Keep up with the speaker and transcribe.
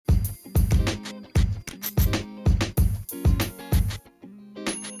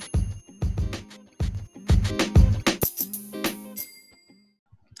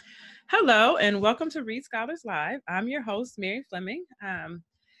Hello, and welcome to Read Scholars Live. I'm your host, Mary Fleming, and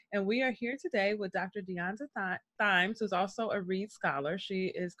we are here today with Dr. Deonta Thimes, who's also a Read Scholar. She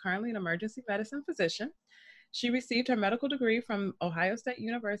is currently an emergency medicine physician. She received her medical degree from Ohio State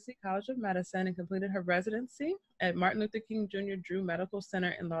University College of Medicine and completed her residency at Martin Luther King Jr. Drew Medical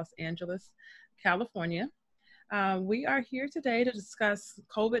Center in Los Angeles, California. We are here today to discuss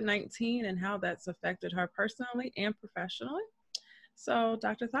COVID-19 and how that's affected her personally and professionally. So,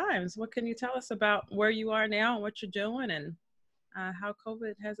 Dr. Thimes, what can you tell us about where you are now and what you're doing and how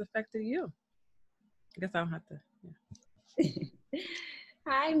COVID has affected you? I guess I don't have to. Yeah.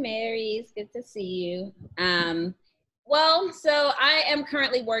 Hi, Mary. It's good to see you. So I am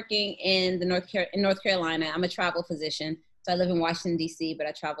currently working in North Carolina. I'm a travel physician. So I live in Washington, D.C., but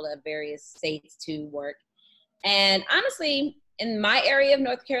I travel to various states to work. And honestly, in my area of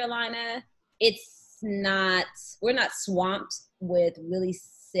North Carolina, we're not swamped with really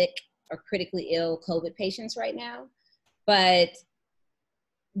sick or critically ill COVID patients right now, but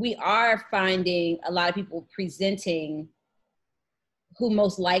we are finding a lot of people presenting who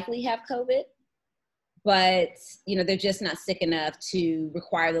most likely have COVID, but they're just not sick enough to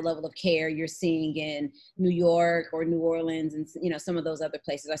require the level of care you're seeing in New York or New Orleans and some of those other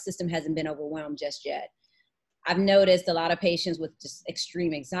places. Our system hasn't been overwhelmed just yet. I've noticed a lot of patients with just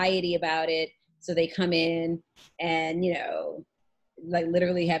extreme anxiety about it. So they come in and, like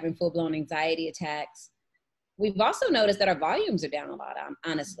literally having full-blown anxiety attacks. We've also noticed that our volumes are down a lot,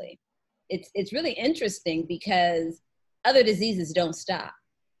 honestly. It's really interesting because other diseases don't stop.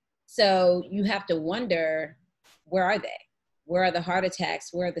 So you have to wonder, where are they? Where are the heart attacks?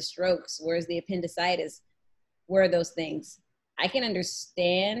 Where are the strokes? Where's the appendicitis? Where are those things? I can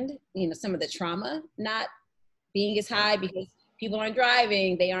understand, some of the trauma not being as high because people aren't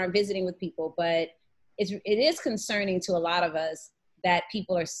driving, they aren't visiting with people, but it is concerning to a lot of us that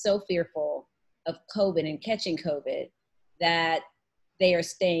people are so fearful of COVID and catching COVID that they are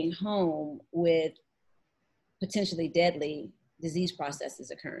staying home with potentially deadly disease processes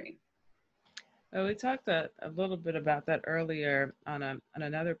occurring. Well, we talked a little bit about that earlier on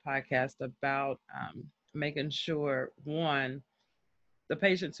another podcast about making sure, one, the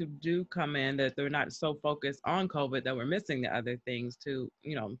patients who do come in, that they're not so focused on COVID that we're missing the other things to,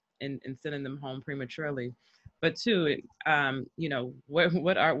 and sending them home prematurely. But two,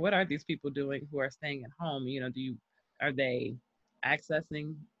 what are these people doing who are staying at home? Are they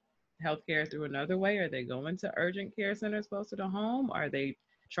accessing healthcare through another way? Are they going to urgent care centers closer to home? Are they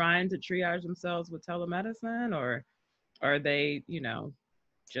trying to triage themselves with telemedicine, or are they,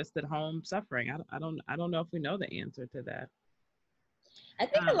 just at home suffering? I don't know if we know the answer to that. I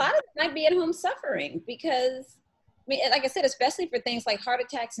think a lot of them might be at home suffering because, like I said, especially for things like heart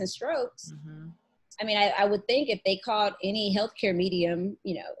attacks and strokes. Mm-hmm. I would think if they called any healthcare medium,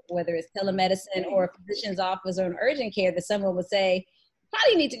 whether it's telemedicine or a physician's office or an urgent care, that someone would say,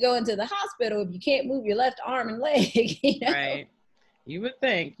 probably need to go into the hospital if you can't move your left arm and leg. Right. You would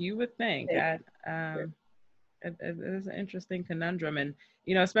think. It is an interesting conundrum. And,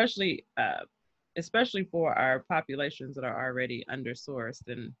 especially for our populations that are already undersourced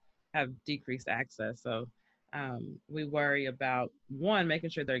and have decreased access. So we worry about, one, making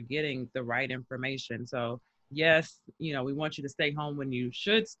sure they're getting the right information. So yes, we want you to stay home when you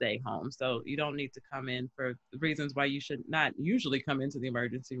should stay home. So you don't need to come in for reasons why you should not usually come into the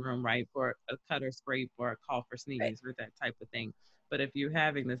emergency room, right, for a cut or scrape or a cough or sneeze, right, or that type of thing. But if you're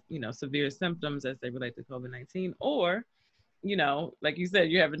having this, severe symptoms as they relate to COVID-19, or like you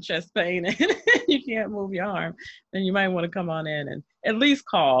said, you're having chest pain and you can't move your arm, then you might want to come on in and at least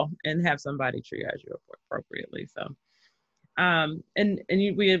call and have somebody triage you appropriately. So,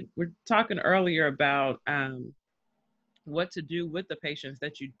 we were talking earlier about what to do with the patients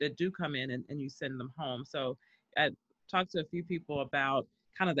that do come in and you send them home. So I talked to a few people about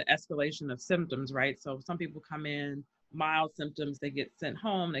kind of the escalation of symptoms, right? So some people come in, mild symptoms, they get sent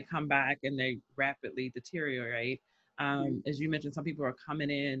home, they come back and they rapidly deteriorate. As you mentioned, some people are coming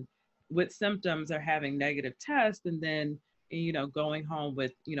in with symptoms, they're having negative tests, and then, going home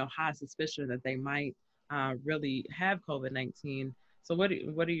with, high suspicion that they might really have COVID-19. So what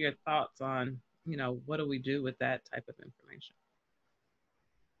are your thoughts on, what do we do with that type of information?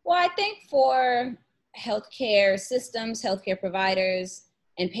 Well, I think for healthcare systems, healthcare providers,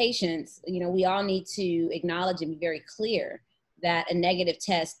 and patients, we all need to acknowledge and be very clear that a negative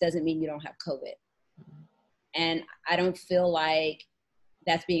test doesn't mean you don't have COVID. And I don't feel like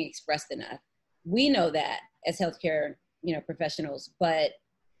that's being expressed enough. We know that as healthcare, professionals, but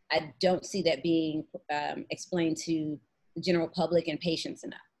I don't see that being explained to the general public and patients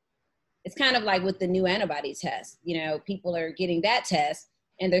enough. It's kind of like with the new antibody test. People are getting that test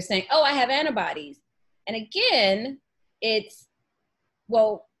and they're saying, oh, I have antibodies. And again, it's,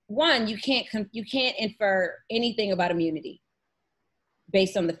 well, one, you can't infer anything about immunity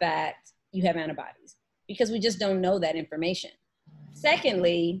based on the fact you have antibodies, because we just don't know that information.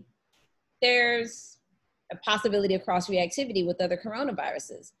 Secondly, there's a possibility of cross-reactivity with other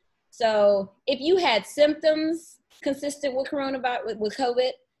coronaviruses. So if you had symptoms consistent with coronavirus, with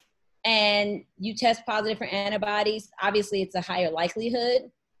COVID, and you test positive for antibodies, obviously it's a higher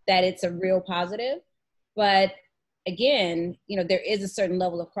likelihood that it's a real positive. But again, you know, there is a certain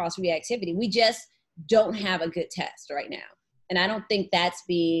level of cross-reactivity. We just don't have a good test right now. And I don't think that's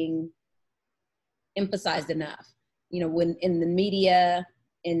being emphasized enough. You know, when in the media,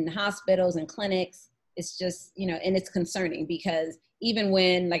 in hospitals and clinics, it's just, you know, and it's concerning because even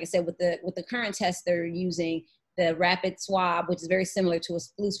when, like I said, with the current test they're using, the rapid swab, which is very similar to a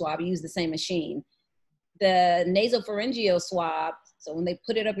flu swab, you use the same machine. The nasopharyngeal swab, so when they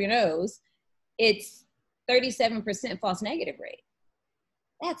put it up your nose, it's 37% false negative rate.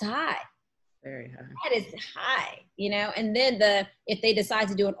 That's high. Very high. That is high, you know. And then if they decide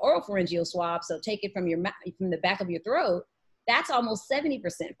to do an oropharyngeal swab, so take it from your mouth, from the back of your throat, that's almost 70%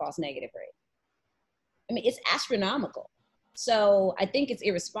 false negative rate. I mean, it's astronomical. So I think it's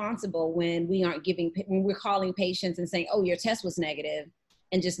irresponsible when when we're calling patients and saying, oh, your test was negative,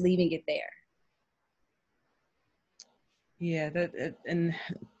 and just leaving it there. Yeah, and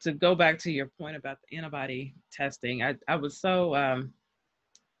to go back to your point about the antibody testing, I was so,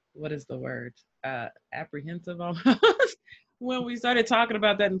 what is the word? Apprehensive almost when we started talking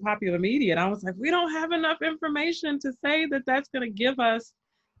about that in popular media. And I was like, we don't have enough information to say that that's going to give us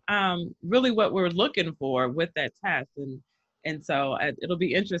really what we're looking for with that test. And so it'll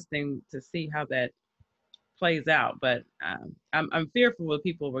be interesting to see how that plays out. But I'm fearful that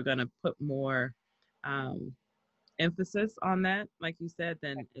people were going to put more emphasis on that, like you said,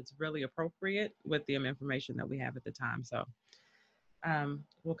 then it's really appropriate with the information that we have at the time. So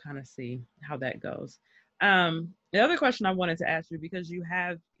we'll kind of see how that goes. The other question I wanted to ask you, because you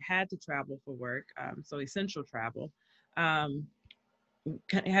have had to travel for work, so essential travel,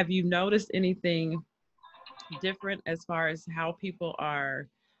 have you noticed anything different as far as how people are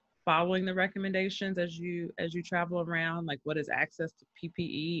following the recommendations as you travel around? Like, what is access to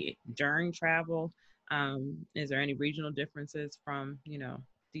PPE during travel? Is there any regional differences from, you know,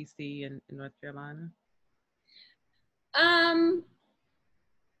 DC and North Carolina?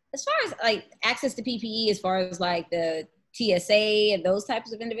 As far as like access to PPE, as far as like the TSA and those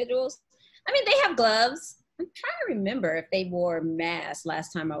types of individuals, I mean, they have gloves. I'm trying to remember if they wore masks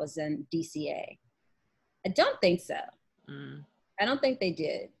last time I was in DCA. I don't think so. I don't think they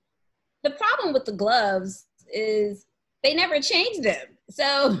did. The problem with the gloves is they never change them.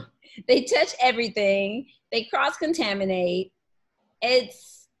 So they touch everything. They cross-contaminate. I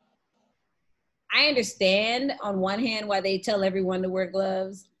understand on one hand why they tell everyone to wear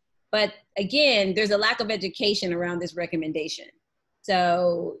gloves, but again, there's a lack of education around this recommendation.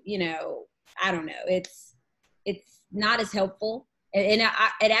 So, you know, I don't know. It's not as helpful, and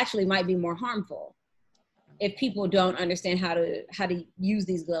it actually might be more harmful if people don't understand how to use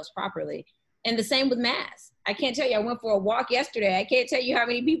these gloves properly. And the same with masks. I can't tell you, I went for a walk yesterday. I can't tell you how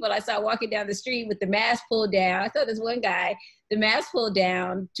many people I saw walking down the street with the mask pulled down. I saw this one guy, the mask pulled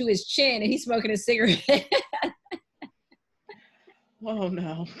down to his chin, and he's smoking a cigarette. Oh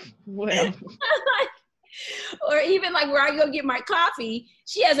no. Well. Or even like where I go get my coffee,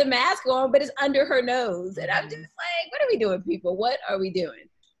 she has a mask on, but it's under her nose. And I'm just like, what are we doing, people? What are we doing?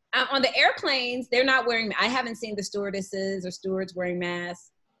 On the airplanes, they're not wearing, I haven't seen the stewardesses or stewards wearing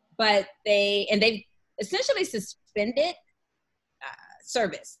masks, but they've essentially suspended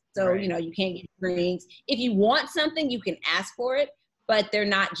service. So, right. You know, you can't get drinks. If you want something, you can ask for it, but they're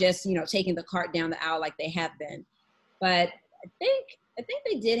not just, you know, taking the cart down the aisle like they have been. But I think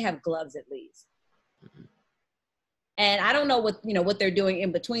they did have gloves at least. And I don't know what they're doing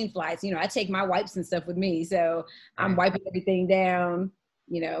in between flights. You know, I take my wipes and stuff with me. So I'm wiping everything down,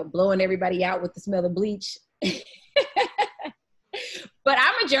 you know, blowing everybody out with the smell of bleach. But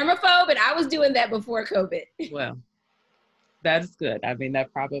I'm a germaphobe, and I was doing that before COVID. Well, that's good. I mean,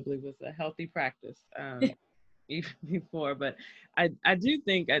 that probably was a healthy practice even before. But I do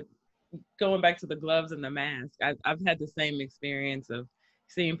think, going back to the gloves and the mask, I've had the same experience of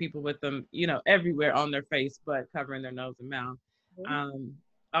seeing people with them, you know, everywhere on their face, but covering their nose and mouth. Mm-hmm.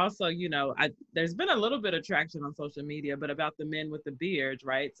 Also, you know, there's been a little bit of traction on social media, but about the men with the beards,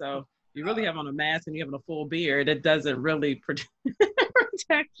 right? So you really have on a mask and you have a full beard, it doesn't really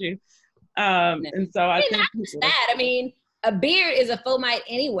protect you. And so I think a beard is a fomite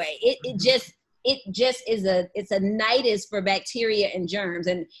anyway. It just it just is it's a nidus for bacteria and germs.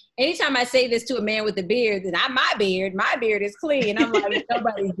 And anytime I say this to a man with a beard, then my beard is clean. I'm like,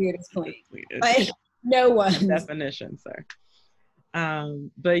 nobody's beard is clean. Like, no one's. Definition, sir.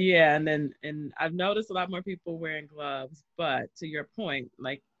 But yeah, and I've noticed a lot more people wearing gloves, but to your point,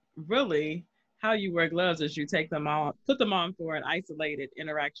 like really how you wear gloves is you take them on, put them on for an isolated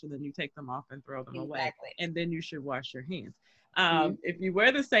interaction, then you take them off and throw them away. And then you should wash your hands. If you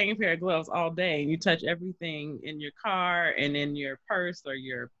wear the same pair of gloves all day and you touch everything in your car and in your purse or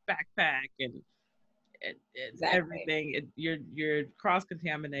your backpack and everything, you're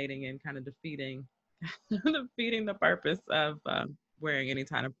cross-contaminating and kind of defeating the purpose of wearing any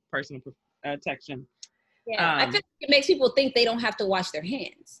kind of personal protection. Yeah, I think it makes people think they don't have to wash their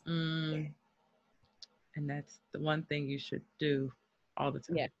hands. And that's the one thing you should do all the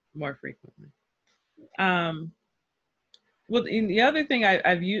time, more frequently. Well, the other thing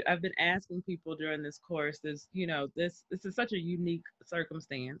I've been asking people during this course is, this is such a unique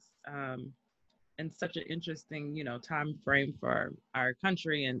circumstance and such an interesting, time frame for our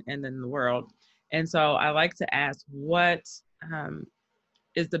country and then the world. And so I like to ask, what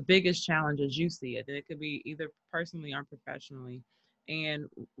is the biggest challenge as you see it? And it could be either personally or professionally. And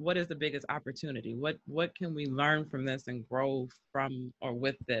what is the biggest opportunity? What can we learn from this and grow from or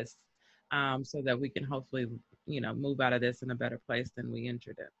with this, so that we can hopefully, move out of this in a better place than we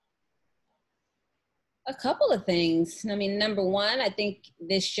entered it? A couple of things. I mean, number one, I think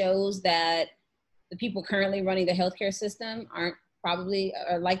this shows that the people currently running the healthcare system are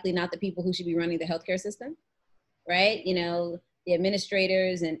likely not the people who should be running the healthcare system, right? The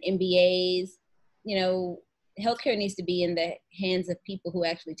administrators and MBAs, healthcare needs to be in the hands of people who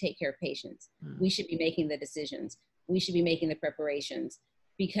actually take care of patients. We should be making the decisions. We should be making the preparations,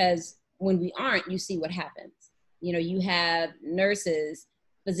 because when we aren't, you see what happens. You have nurses,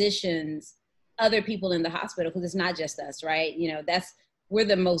 physicians, other people in the hospital, because it's not just us, right? We're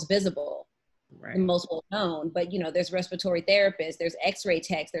the most visible, right, the most well known, but there's respiratory therapists, there's x-ray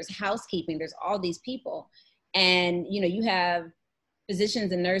techs, there's housekeeping, there's all these people. And, you have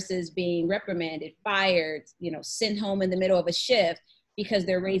physicians and nurses being reprimanded, fired, sent home in the middle of a shift because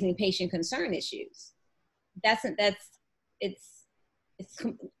they're raising patient concern issues. It's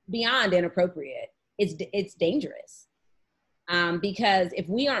beyond inappropriate. It's dangerous. Because if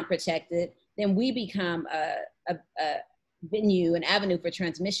we aren't protected, then we become a venue, an avenue for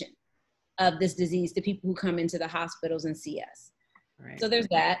transmission of this disease to people who come into the hospitals and see us. Right. So there's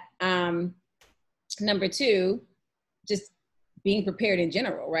that. Number two, just being prepared in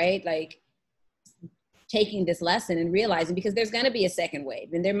general, right? Like taking this lesson and realizing, because there's going to be a second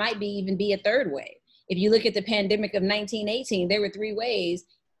wave and there might even be a third wave. If you look at the pandemic of 1918, there were 3 waves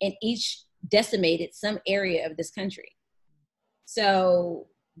and each decimated some area of this country. So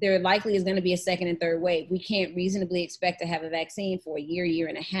there likely is going to be a second and third wave. We can't reasonably expect to have a vaccine for a year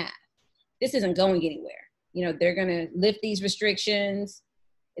and a half. This isn't going anywhere. They're going to lift these restrictions.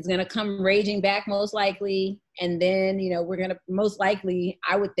 It's going to come raging back most likely. And then, we're going to most likely,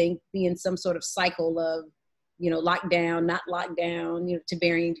 I would think, be in some sort of cycle of, lockdown, not lockdown, to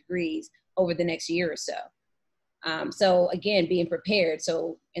varying degrees over the next year or so. So again, being prepared.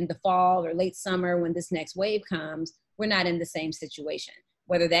 So in the fall or late summer, when this next wave comes, we're not in the same situation.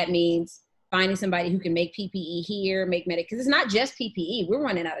 Whether that means finding somebody who can make PPE here, because it's not just PPE. We're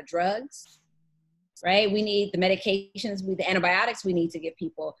running out of drugs. Right? We need the medications, the antibiotics we need to give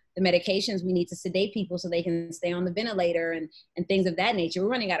people, the medications we need to sedate people so they can stay on the ventilator and things of that nature. We're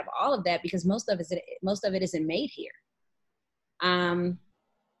running out of all of that because most of it isn't made here. And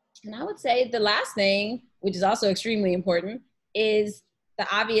I would say the last thing, which is also extremely important, is the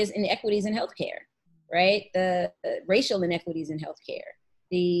obvious inequities in healthcare, right? The racial inequities in healthcare,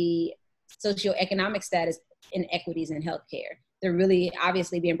 the socioeconomic status inequities in healthcare. They're really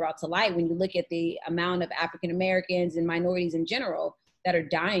obviously being brought to light when you look at the amount of African Americans and minorities in general that are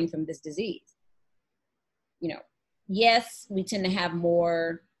dying from this disease. Yes, we tend to have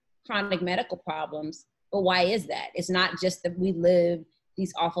more chronic medical problems, but why is that? It's not just that we live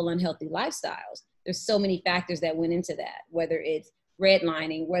these awful, unhealthy lifestyles. There's so many factors that went into that, whether it's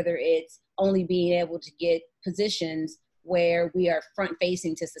redlining, whether it's only being able to get positions where we are front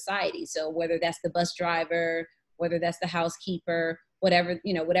facing to society. So whether that's the bus driver, whether that's the housekeeper, whatever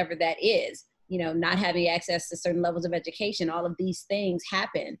that is, not having access to certain levels of education, all of these things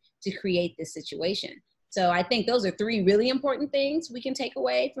happen to create this situation. So I think those are 3 really important things we can take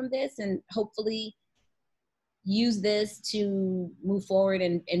away from this and hopefully use this to move forward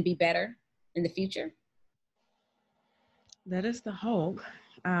and be better in the future. That is the hope.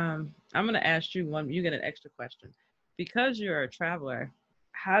 I'm going to ask you you get an extra question. Because you're a traveler,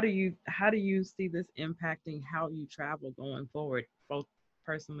 how do you see this impacting how you travel going forward, both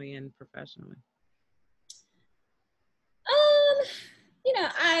personally and professionally? Um,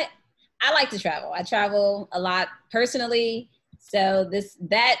 I like to travel. I travel a lot personally. So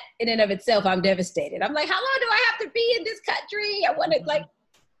that in and of itself, I'm devastated. I'm like, how long do I have to be in this country? I want to like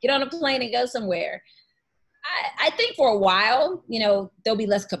get on a plane and go somewhere. I think for a while, there'll be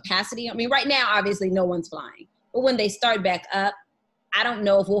less capacity. I mean, right now, obviously no one's flying, but when they start back up, I don't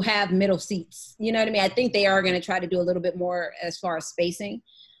know if we'll have middle seats. You know what I mean? I think they are going to try to do a little bit more as far as spacing,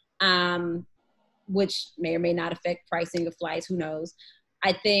 which may or may not affect pricing of flights. Who knows?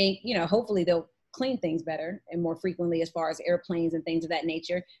 I think, hopefully they'll clean things better and more frequently as far as airplanes and things of that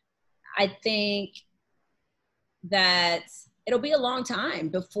nature. I think that it'll be a long time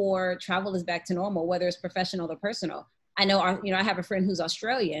before travel is back to normal, whether it's professional or personal. I know, I have a friend who's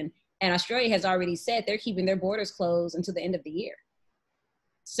Australian, and Australia has already said they're keeping their borders closed until the end of the year.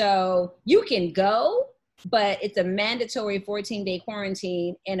 So you can go, but it's a mandatory 14-day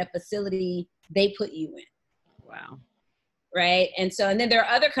quarantine in a facility they put you in. Wow. Right. And then there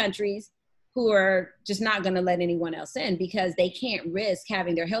are other countries who are just not going to let anyone else in because they can't risk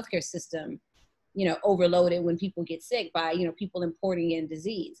having their healthcare system, overloaded when people get sick by, people importing in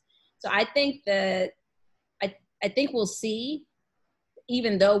disease. So I think that I think we'll see,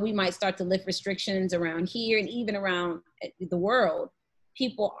 even though we might start to lift restrictions around here and even around the world,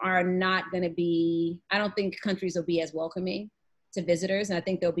 people are not going to be, I don't think countries will be as welcoming to visitors. And I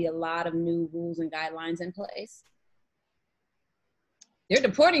think there'll be a lot of new rules and guidelines in place. They're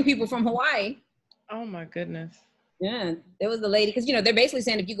deporting people from Hawaii. Oh my goodness. Yeah, there was a lady, because, they're basically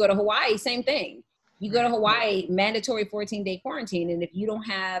saying if you go to Hawaii, same thing. You go to Hawaii, mandatory 14-day quarantine. And if you don't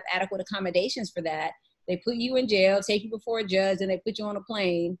have adequate accommodations for that, they put you in jail, take you before a judge, and they put you on a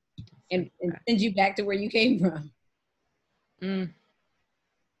plane and send you back to where you came from.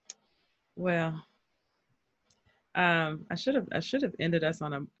 Well, I should have ended us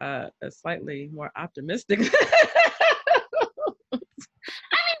on a slightly more optimistic.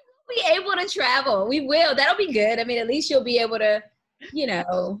 Be able to travel. We will. That'll be good. I mean, at least you'll be able to,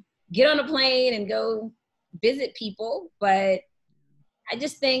 get on a plane and go visit people. But I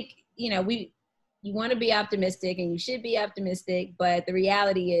just think, you want to be optimistic and you should be optimistic. But the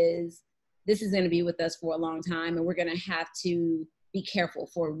reality is this is going to be with us for a long time. And we're going to have to be careful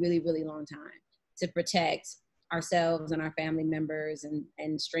for a really, really long time to protect ourselves and our family members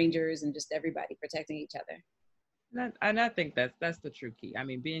and strangers and just everybody, protecting each other. And I think that's the true key. I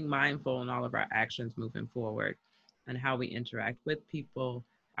mean, being mindful in all of our actions moving forward and how we interact with people,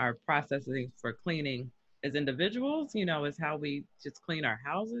 our processing for cleaning as individuals, is how we just clean our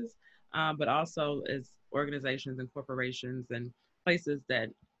houses, but also as organizations and corporations and places that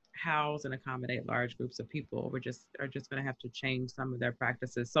house and accommodate large groups of people. Are just going to have to change some of their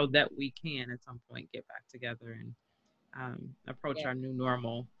practices so that we can at some point get back together and approach our new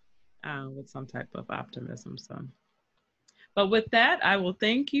normal with some type of optimism. But with that, I will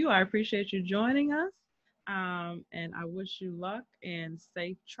thank you. I appreciate you joining us. And I wish you luck and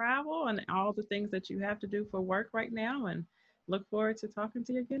safe travel and all the things that you have to do for work right now, and look forward to talking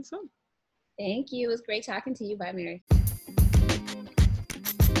to you again soon. Thank you. It was great talking to you. Bye, Mary.